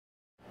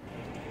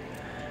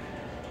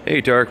Hey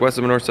Tarek, West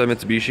of Northside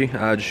Mitsubishi.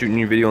 Just shooting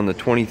you a video on the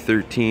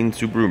 2013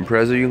 Subaru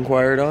Impreza you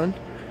inquired on.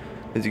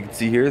 As you can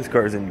see here, this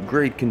car is in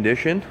great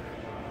condition.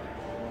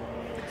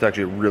 It's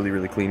actually a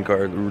really clean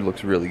car. It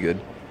looks really good.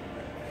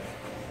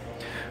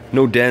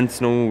 No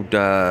dents,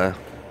 no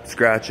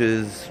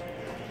scratches,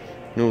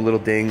 no little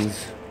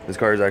dings. This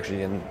car is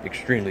actually in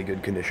extremely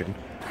good condition.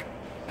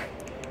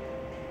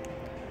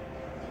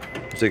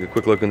 Let's take a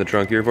quick look in the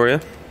trunk here for you.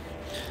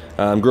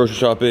 Grocery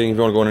shopping, if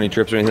you want to go on any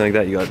trips or anything like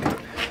that, you got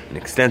an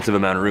extensive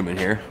amount of room in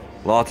here.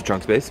 Lots of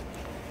trunk space.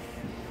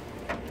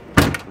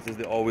 This is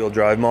the all-wheel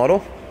drive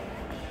model.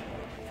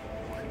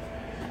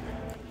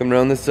 Coming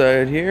around this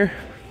side here,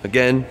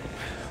 again,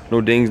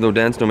 no dings, no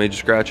dents, no major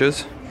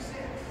scratches.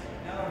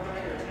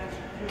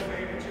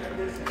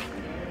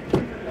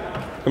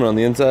 Coming on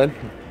the inside,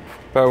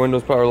 power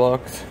windows, power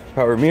locks,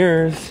 power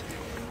mirrors.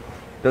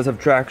 Does have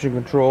traction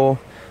control.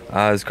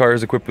 This car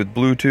is equipped with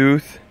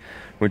Bluetooth,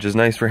 which is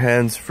nice for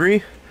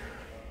hands-free.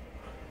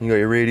 You got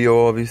your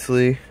radio,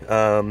 obviously,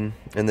 and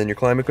then your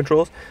climate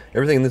controls.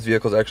 Everything in this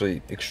vehicle is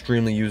actually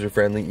extremely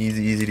user-friendly,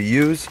 easy to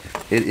use.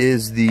 It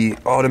is the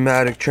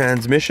automatic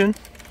transmission,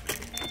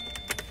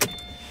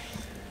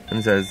 and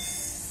it says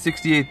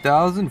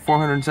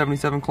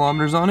 68,477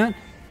 kilometers on it.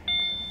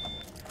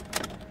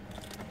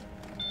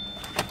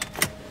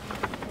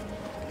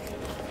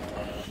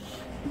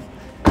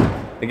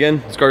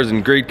 Again, this car is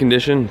in great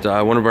condition. It's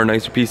one of our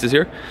nicer pieces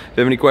here. If you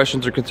have any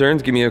questions or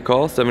concerns, give me a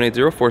call,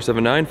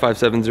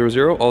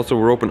 780-479-5700. Also,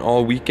 we're open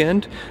all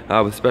weekend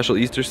with a special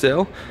Easter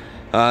sale.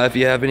 If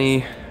you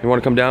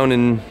want to come down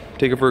and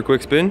take it for a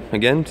quick spin,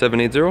 again,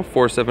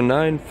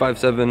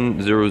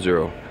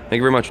 780-479-5700. Thank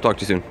you very much. We'll talk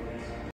to you soon.